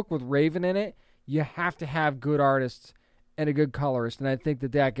 any book with Raven in it, you have to have good artists and a good colorist, and I think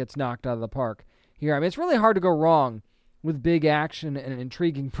that gets knocked out of the park here. I mean, it's really hard to go wrong with big action and an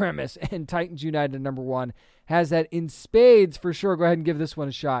intriguing premise, and Titans United #1 has that in spades for sure. Go ahead and give this one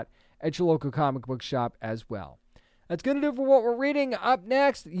a shot at your local comic book shop as well. That's going to do it for what we're reading. Up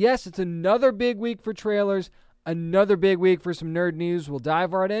next, yes, it's another big week for trailers, another big week for some nerd news. We'll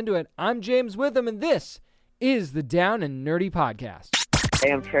dive right into it. I'm James Witham, and this is the Down and Nerdy Podcast.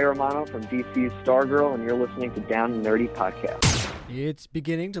 Hey, I'm Trey Romano from DC's Stargirl, and you're listening to Down and Nerdy Podcast. It's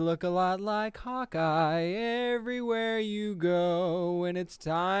beginning to look a lot like Hawkeye everywhere you go, and it's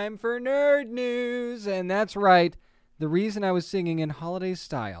time for nerd news. And that's right. The reason I was singing in holiday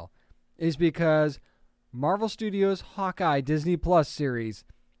style is because Marvel Studios' Hawkeye Disney Plus series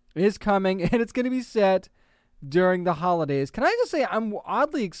is coming, and it's going to be set during the holidays. Can I just say I'm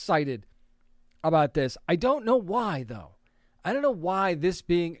oddly excited about this? I don't know why, though. I don't know why this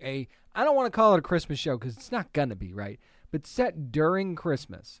being I don't want to call it a Christmas show because it's not going to be, right? But set during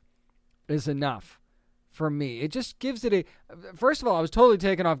Christmas is enough for me. It just gives it first of all, I was totally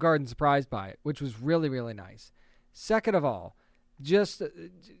taken off guard and surprised by it, which was really, really nice. Second of all, just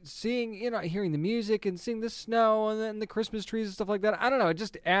seeing, hearing the music and seeing the snow and then the Christmas trees and stuff like that. I don't know. It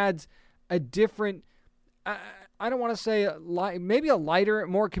just adds a different, I don't want to say maybe a lighter,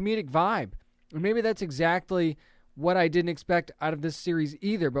 more comedic vibe. And maybe that's exactly what I didn't expect out of this series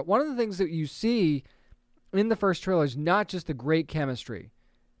either. But one of the things that you see in the first trailer is not just the great chemistry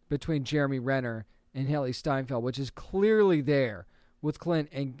between Jeremy Renner and Haley Steinfeld, which is clearly there with Clint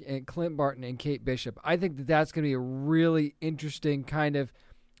Barton and Kate Bishop. I think that's going to be a really interesting kind of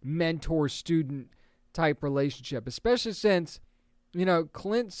mentor-student type relationship, especially since,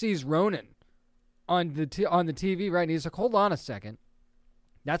 Clint sees Ronan on the TV, right? And he's like, hold on a second.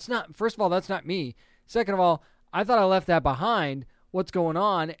 First of all, that's not me. Second of all, I thought I left that behind. What's going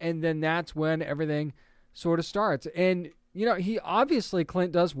on? And then that's when everything sort of starts. And he obviously,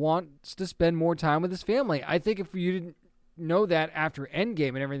 Clint does want to spend more time with his family. I think if you didn't know that after Endgame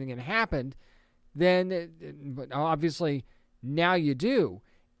and everything that happened, then but obviously now you do.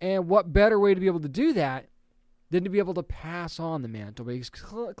 And what better way to be able to do that than to be able to pass on the mantle? Because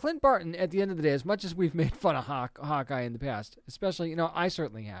Clint Barton, at the end of the day, as much as we've made fun of Hawkeye in the past, especially, I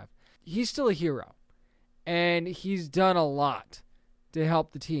certainly have, he's still a hero. And he's done a lot to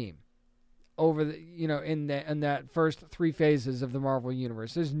help the team over the, in that first 3 phases of the Marvel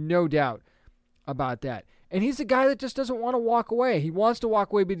Universe. There's no doubt about that. And he's a guy that just doesn't want to walk away. He wants to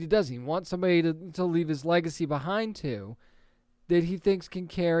walk away, but he doesn't. He wants somebody to leave his legacy behind to, that he thinks can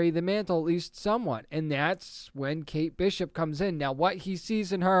carry the mantle at least somewhat. And that's when Kate Bishop comes in. Now, what he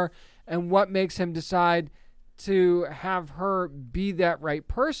sees in her and what makes him decide to have her be that right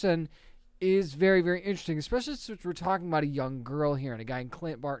person is very, very interesting, especially since we're talking about a young girl here and a guy in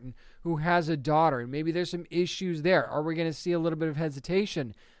Clint Barton who has a daughter, and maybe there's some issues there. Are we going to see a little bit of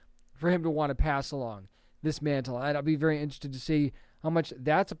hesitation for him to want to pass along this mantle? I'll be very interested to see how much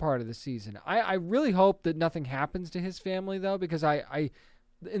that's a part of the season. I really hope that nothing happens to his family, though, because I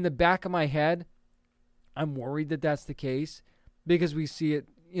in the back of my head, I'm worried that that's the case, because we see it,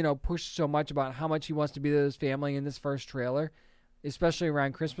 pushed so much about how much he wants to be with his family in this first trailer, especially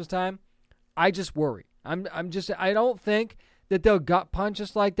around Christmas time. I just worry. I don't think that they'll gut punch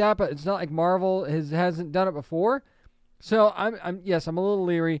us like that, but it's not like Marvel hasn't done it before. So I'm a little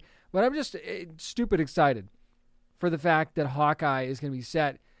leery, but I'm just stupid excited for the fact that Hawkeye is going to be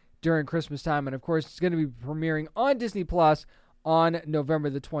set during Christmas time, and of course it's going to be premiering on Disney Plus on November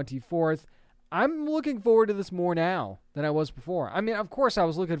the 24th. I'm looking forward to this more now than I was before. I mean, of course I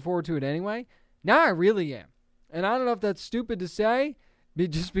was looking forward to it anyway. Now I really am. And I don't know if that's stupid to say,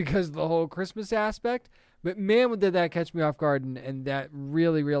 just because of the whole Christmas aspect, but man, did that catch me off guard, and that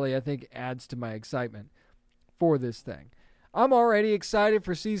really, really, I think, adds to my excitement for this thing. I'm already excited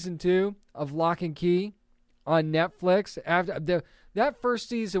for Season 2 of Lock and Key on Netflix. That first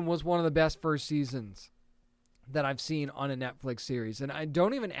season was one of the best first seasons that I've seen on a Netflix series, and I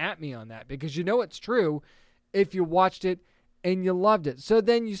don't even at me on that, because it's true if you watched it and you loved it. So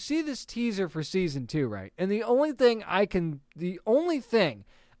then you see this teaser for Season 2, right? And the only thing I can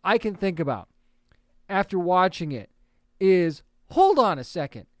think about after watching it is, hold on a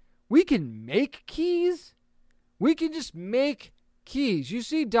second. We can make keys? We can just make keys. You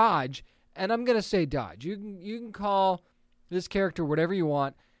see Dodge, and I'm going to say Dodge. You can call this character whatever you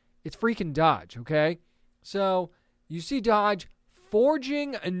want. It's freaking Dodge, okay? So you see Dodge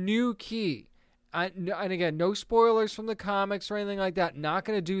forging a new key. And again, no spoilers from the comics or anything like that. Not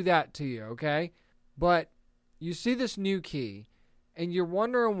going to do that to you, okay? But you see this new key, and you're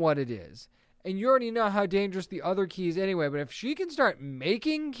wondering what it is. And you already know how dangerous the other keys anyway. But if she can start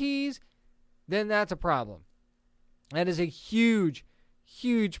making keys, then that's a problem. That is a huge,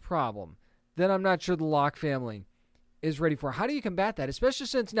 huge problem that I'm not sure the Locke family is ready for. How do you combat that? Especially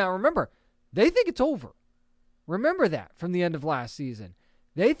since, now remember, they think it's over. Remember that from the end of last season.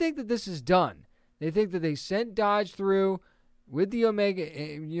 They think that this is done. They think that they sent Dodge through with the Omega,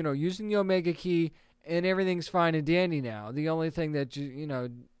 using the Omega key, and everything's fine and dandy now. The only thing that,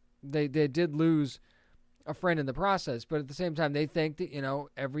 they did lose a friend in the process, but at the same time, they think that,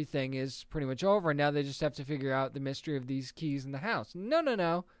 everything is pretty much over, and now they just have to figure out the mystery of these keys in the house.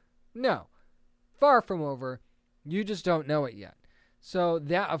 No. Far from over. You just don't know it yet. So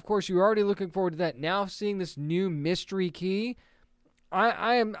that, of course, you're already looking forward to that. Now seeing this new mystery key,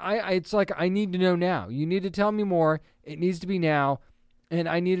 it's like, I need to know now. You need to tell me more. It needs to be now, and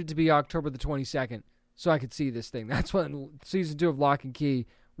I need it to be October the 22nd so I could see this thing. That's when Season 2 of Lock and Key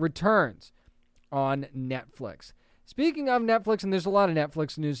returns on Netflix. Speaking of Netflix, and there's a lot of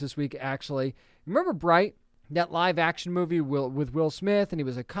Netflix news this week, actually. Remember Bright, that live-action movie with Will Smith, and he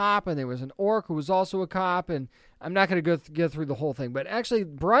was a cop, and there was an orc who was also a cop, and I'm not going to go through the whole thing, but actually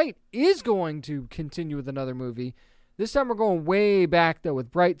Bright is going to continue with another movie. This time we're going way back, though,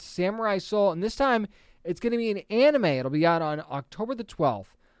 with Bright Samurai Soul, and this time it's going to be an anime. It'll be out on October the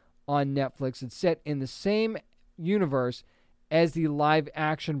 12th on Netflix. It's set in the same universe as the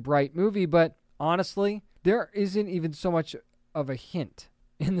live-action Bright movie, but honestly, there isn't even so much of a hint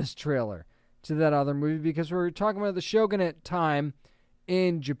in this trailer to that other movie, because we're talking about the Shogunate time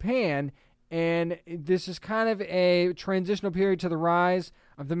in Japan, and this is kind of a transitional period to the rise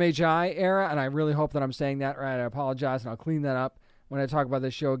of the Meiji era, and I really hope that I'm saying that right. I apologize, and I'll clean that up when I talk about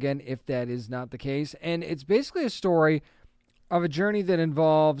this show again, if that is not the case. And it's basically a story of a journey that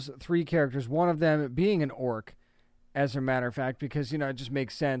involves 3 characters, one of them being an orc, as a matter of fact, because, it just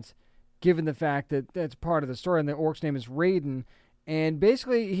makes sense given the fact that that's part of the story, and the orc's name is Raiden. And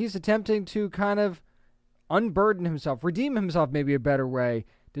basically, he's attempting to kind of unburden himself, redeem himself, maybe a better way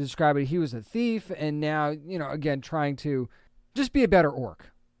to describe it. He was a thief, and now, again, trying to just be a better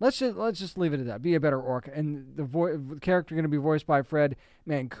orc. Let's just leave it at that. Be a better orc. And the character going to be voiced by Fred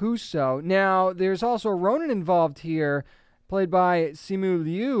Mancuso. Now, there's also a Ronin involved here, played by Simu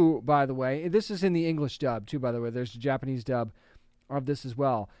Liu, by the way. This is in the English dub, too, by the way. There's a Japanese dub of this as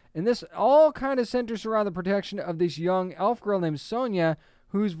well. And this all kind of centers around the protection of this young elf girl named Sonia,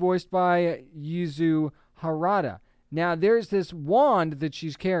 who's voiced by Yuzu Harada. Now, there's this wand that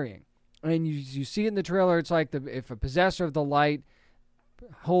she's carrying. And you see it in the trailer. It's like if a possessor of the light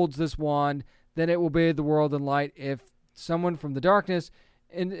holds this wand, then it will bathe the world in light. If someone from the darkness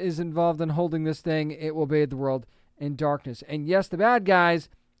is involved in holding this thing, it will bathe the world in darkness. And yes, the bad guys,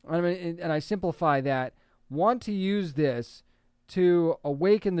 and I simplify that, want to use this to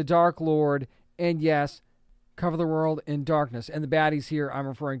awaken the Dark Lord and, yes, cover the world in darkness. And the baddies here I'm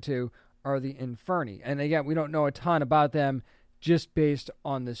referring to are the Inferni. And again, we don't know a ton about them just based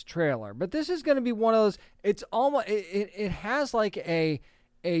on this trailer. But this is going to be one of those, it's almost, it has like a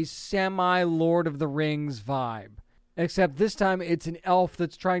semi-Lord of the Rings vibe. Except this time it's an elf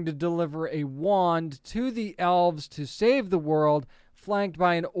that's trying to deliver a wand to the elves to save the world, flanked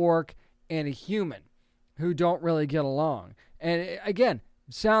by an orc and a human who don't really get along. And again,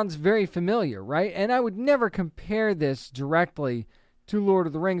 sounds very familiar, right? And I would never compare this directly to Lord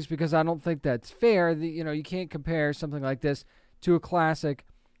of the Rings because I don't think that's fair. You can't compare something like this to a classic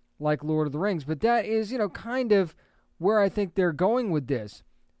like Lord of the Rings. But that is, kind of where I think they're going with this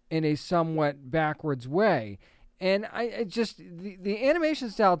in a somewhat backwards way. And the animation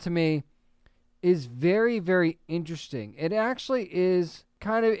style to me is very, very interesting. It actually is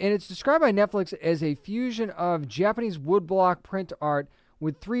and it's described by Netflix as a fusion of Japanese woodblock print art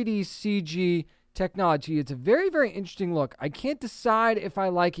with 3D CG technology. It's a very, very interesting look. I can't decide if I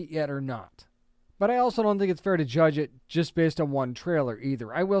like it yet or not. But I also don't think it's fair to judge it just based on one trailer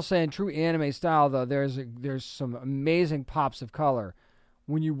either. I will say in true anime style, though, there's some amazing pops of color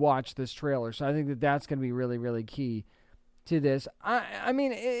when you watch this trailer. So I think that's going to be really, really key to this. I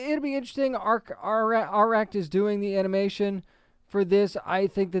mean, it'll be interesting. Arect is doing the animation for this. I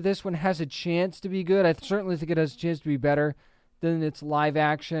think that this one has a chance to be good. I certainly think it has a chance to be better than its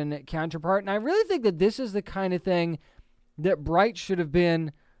live-action counterpart. And I really think that this is the kind of thing that Bright should have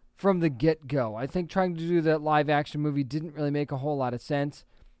been from the get-go. I think trying to do that live-action movie didn't really make a whole lot of sense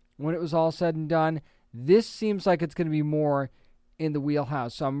when it was all said and done. This seems like it's going to be more in the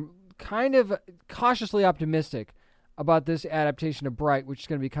wheelhouse. So I'm kind of cautiously optimistic about this adaptation of Bright, which is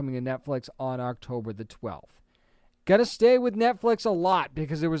going to be coming to Netflix on October the 12th. Got to stay with Netflix a lot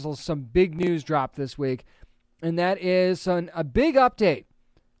because there was some big news dropped this week, and that is a big update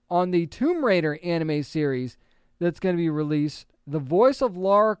on the Tomb Raider anime series that's going to be released. The voice of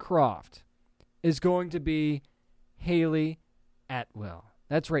Lara Croft is going to be Hayley Atwell.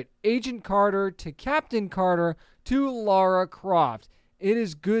 That's right, Agent Carter to Captain Carter to Lara Croft. It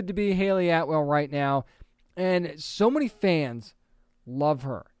is good to be Hayley Atwell right now, and so many fans love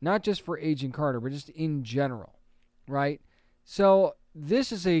her, not just for Agent Carter, but just in general, right? So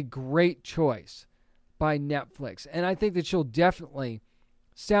this is a great choice by Netflix, and I think that she'll definitely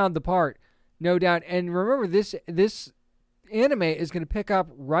sound the part, no doubt. And remember, this anime is going to pick up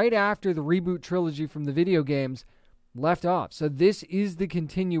right after the reboot trilogy from the video games left off. So this is the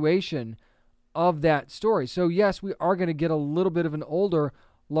continuation of that story. So yes, we are going to get a little bit of an older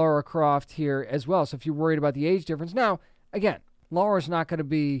Lara Croft here as well. So if you're worried about the age difference, now again, Lara's not going to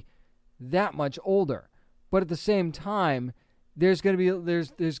be that much older, but at the same time, there's got to be a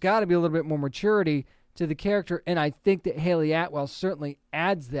little bit more maturity to the character, and I think that Hayley Atwell certainly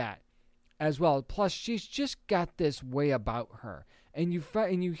adds that as well. Plus, she's just got this way about her. And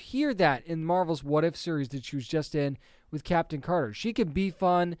you hear that in Marvel's What If series that she was just in with Captain Carter. She can be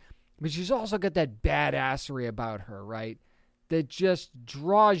fun, but she's also got that badassery about her, right? That just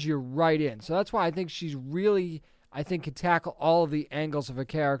draws you right in. So that's why I think she's really, can tackle all of the angles of a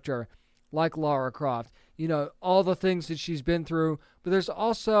character like Lara Croft. All the things that she's been through, but there's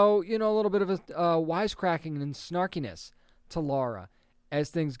also, a little bit of a wisecracking and snarkiness to Lara as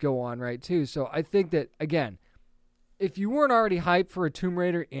things go on, right, too. So I think that, again, if you weren't already hyped for a Tomb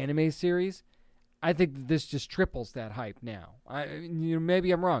Raider anime series, I think that this just triples that hype now.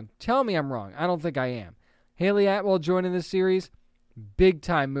 Maybe I'm wrong. Tell me I'm wrong. I don't think I am. Hayley Atwell joining this series, big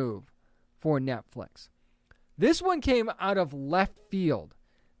time move for Netflix. This one came out of left field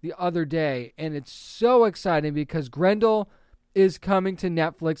the other day, and it's so exciting because Grendel is coming to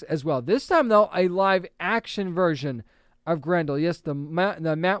Netflix as well. This time, though, a live-action version of Grendel. Yes, the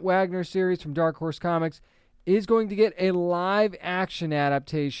Matt Wagner series from Dark Horse Comics is going to get a live-action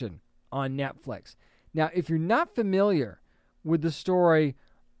adaptation on Netflix. Now, if you're not familiar with the story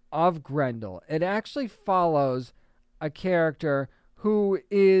of Grendel, it actually follows a character who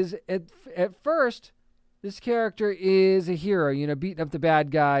is, at first, this character is a hero, beating up the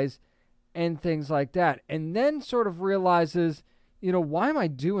bad guys and things like that. And then sort of realizes, why am I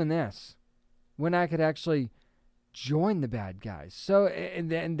doing this when I could actually join the bad guys? So,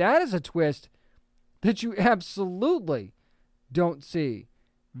 and that is a twist that you absolutely don't see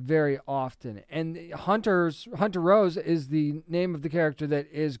very often. And Hunter Rose is the name of the character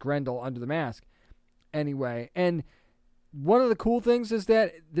that is Grendel under the mask. Anyway, and one of the cool things is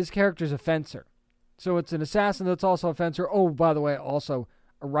that this character is a fencer. So it's an assassin that's also a fencer. Oh, by the way, also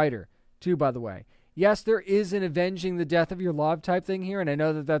a writer, too, by the way. Yes, there is an avenging the death of your love type thing here, and I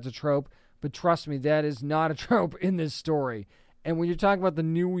know that that's a trope, but trust me, that is not a trope in this story. And when you're talking about the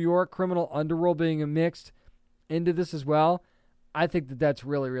New York criminal underworld being mixed into this as well, I think that that's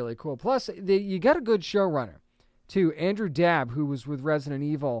really, really cool. Plus, you got a good showrunner, too. Andrew Dabb, who was with Resident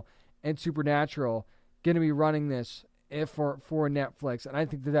Evil and Supernatural, going to be running this for Netflix, and I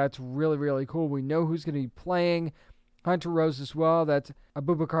think that that's really, really cool. We know who's going to be playing Hunter Rose as well. That's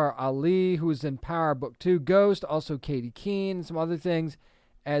Abubakar Ali, who is in Power Book 2, Ghost, also Katie Keene, and some other things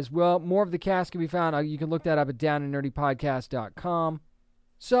as well. More of the cast can be found. You can look that up at downandnerdypodcast.com.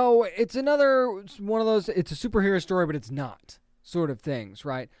 So it's another one of those, it's a superhero story, but it's not sort of things,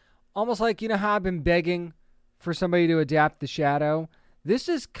 right? Almost like, how I've been begging for somebody to adapt The Shadow. This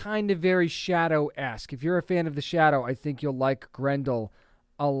is kind of very Shadow-esque. If you're a fan of The Shadow, I think you'll like Grendel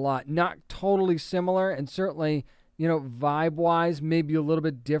a lot. Not totally similar, and certainly, vibe-wise, maybe a little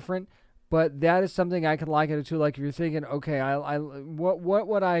bit different, but that is something I could liken it to. Like, if you're thinking, okay, what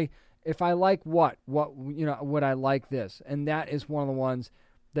would I, if I like what would I like this? And that is one of the ones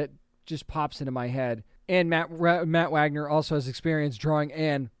that just pops into my head. And Matt Wagner also has experience drawing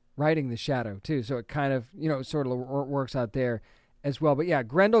and writing The Shadow, too, so it kind of, sort of works out there as well. But yeah,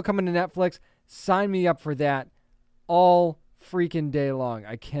 Grendel coming to Netflix. Sign me up for that all freaking day long.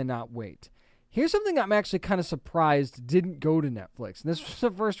 I cannot wait. Here's something I'm actually kind of surprised didn't go to Netflix. And this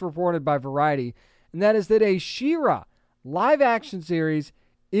was first reported by Variety. And that is that a She-Ra live action series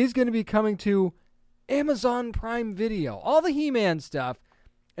is going to be coming to Amazon Prime Video. All the He-Man stuff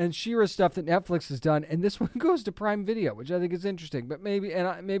and She-Ra stuff that Netflix has done. And this one goes to Prime Video, which I think is interesting. But maybe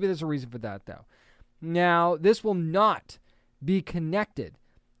there's a reason for that, though. Now, this will not be connected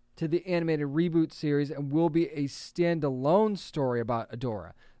to the animated reboot series and will be a standalone story about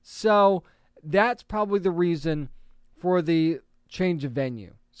Adora. So that's probably the reason for the change of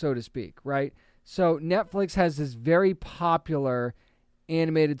venue, so to speak, right? So Netflix has this very popular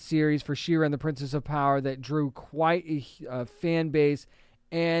animated series for She-Ra and the Princess of Power that drew quite a fan base,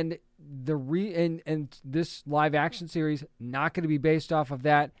 and this live action series not going to be based off of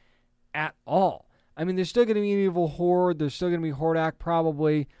that at all. I mean, there's still going to be an evil horde. There's still going to be Hordak,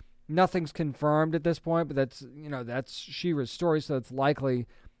 probably. Nothing's confirmed at this point, but that's She-Ra's story, so it's likely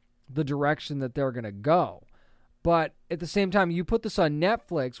the direction that they're going to go. But at the same time, you put this on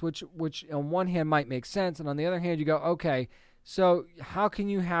Netflix, which on one hand might make sense, and on the other hand, you go, okay, so how can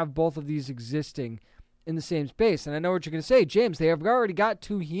you have both of these existing in the same space? And I know what you're going to say, James, they have already got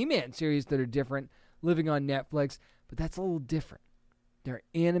 2 He-Man series that are different living on Netflix, but that's a little different. They're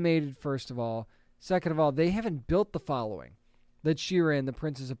animated, first of all. Second of all, they haven't built the following that She-Ra and the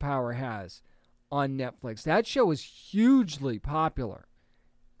Princess of Power has on Netflix. That show is hugely popular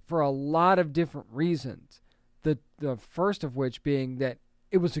for a lot of different reasons. The first of which being that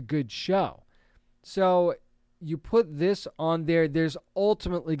it was a good show. So you put this on there, there's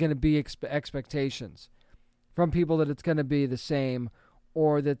ultimately going to be expectations from people that it's going to be the same,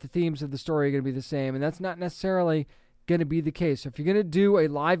 or that the themes of the story are going to be the same, and that's not necessarily going to be the case. So if you're going to do a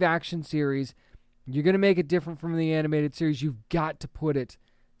live action series, you're going to make it different from the animated series, you've got to put it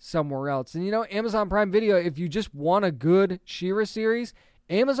somewhere else. And Amazon Prime Video, if you just want a good She-Ra series,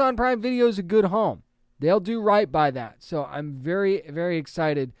 Amazon Prime Video is a good home. They'll do right by that. So I'm very, very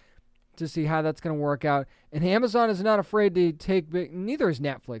excited to see how that's going to work out. And Amazon is not afraid to take big, neither is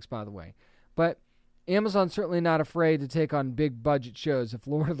Netflix, by the way. But Amazon's certainly not afraid to take on big budget shows. If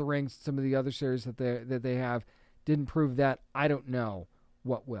Lord of the Rings, some of the other series that they have didn't prove that, I don't know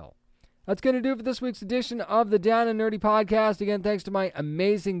what will. That's going to do it for this week's edition of the Down and Nerdy Podcast. Again, thanks to my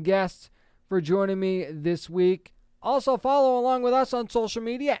amazing guests for joining me this week. Also, follow along with us on social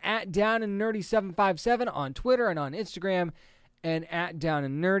media at Down and Nerdy 757 on Twitter and on Instagram, and at Down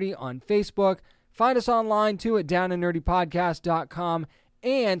and Nerdy on Facebook. Find us online, too, at downandnerdypodcast.com,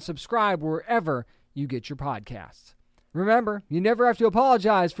 and subscribe wherever you get your podcasts. Remember, you never have to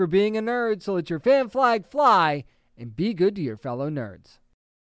apologize for being a nerd, so let your fan flag fly and be good to your fellow nerds.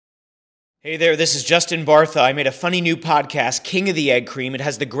 Hey there, this is Justin Bartha. I made a funny new podcast, King of the Egg Cream. It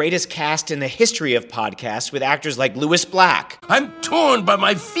has the greatest cast in the history of podcasts with actors like Louis Black. I'm torn by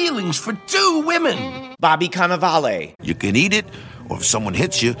my feelings for two women. Bobby Cannavale. You can eat it, or if someone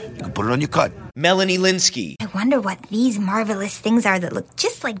hits you, you can put it on your cut. Melanie Linsky. I wonder what these marvelous things are that look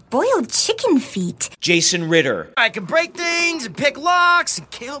just like boiled chicken feet. Jason Ritter. I can break things and pick locks and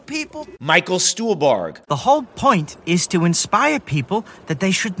kill people. Michael Stuhlbarg. The whole point is to inspire people that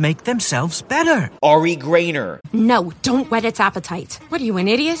they should make themselves better. Ari Grainer. No, don't whet its appetite. What are you, an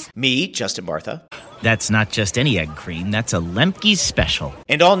idiot? Me, Justin Bartha. That's not just any egg cream, that's a Lemke's special.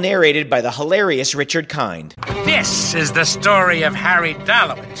 And all narrated by the hilarious Richard Kind. This is the story of Harry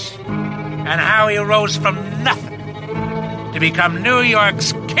Dalowitz and how he rose from nothing to become New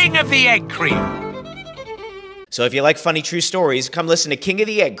York's King of the Egg Cream. So if you like funny true stories, come listen to King of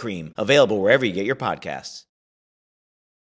the Egg Cream, available wherever you get your podcasts.